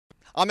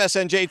I'm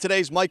SNJ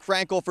Today's Mike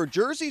Frankel for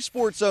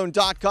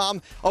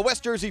JerseySportsZone.com. A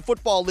West Jersey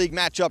Football League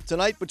matchup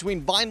tonight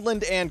between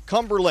Vineland and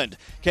Cumberland.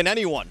 Can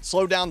anyone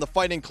slow down the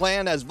Fighting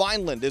Clan as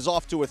Vineland is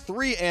off to a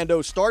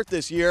 3-0 start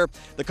this year?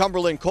 The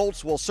Cumberland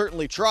Colts will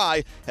certainly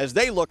try as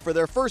they look for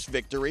their first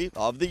victory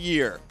of the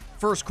year.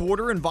 First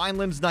quarter, and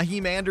Vineland's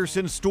Naheem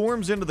Anderson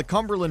storms into the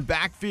Cumberland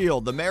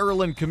backfield. The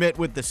Maryland commit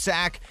with the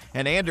sack,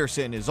 and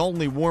Anderson is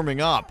only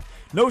warming up.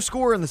 No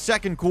score in the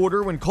second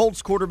quarter when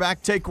Colts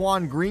quarterback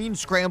Taquan Green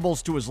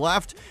scrambles to his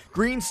left.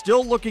 Green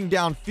still looking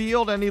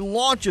downfield, and he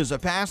launches a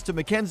pass to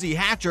Mackenzie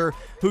Hatcher,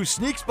 who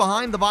sneaks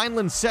behind the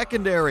Vineland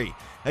secondary.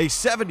 A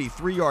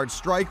 73-yard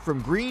strike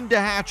from Green to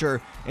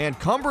Hatcher, and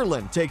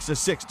Cumberland takes a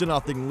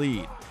 6-0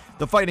 lead.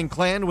 The Fighting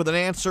Clan with an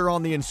answer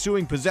on the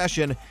ensuing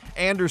possession.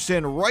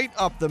 Anderson right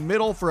up the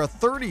middle for a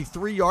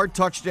 33-yard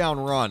touchdown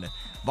run.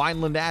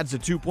 Vineland adds a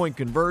 2-point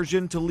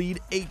conversion to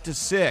lead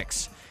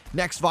 8-6.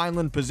 Next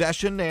Vineland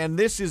possession, and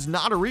this is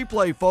not a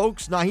replay,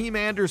 folks. Naheem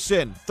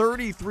Anderson,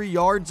 33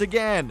 yards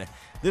again.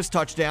 This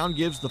touchdown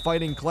gives the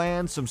Fighting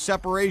Clan some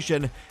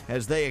separation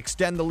as they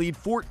extend the lead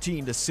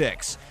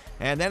 14-6.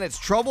 And then it's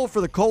trouble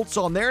for the Colts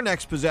on their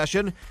next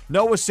possession.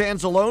 Noah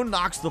Sanzalone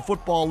knocks the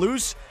football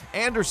loose.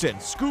 Anderson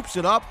scoops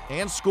it up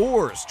and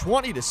scores.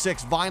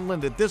 20-6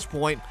 Vineland at this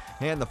point,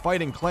 and the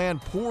Fighting Clan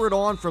pour it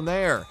on from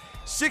there.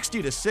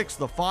 60-6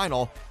 the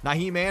final.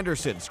 Naheem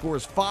Anderson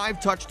scores 5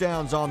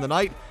 touchdowns on the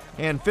night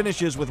and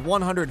finishes with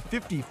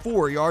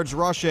 154 yards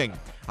rushing.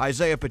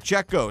 Isaiah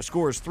Pacheco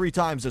scores 3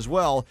 times as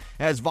well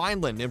as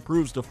Vineland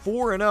improves to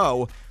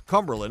 4-0.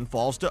 Cumberland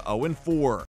falls to 0-4.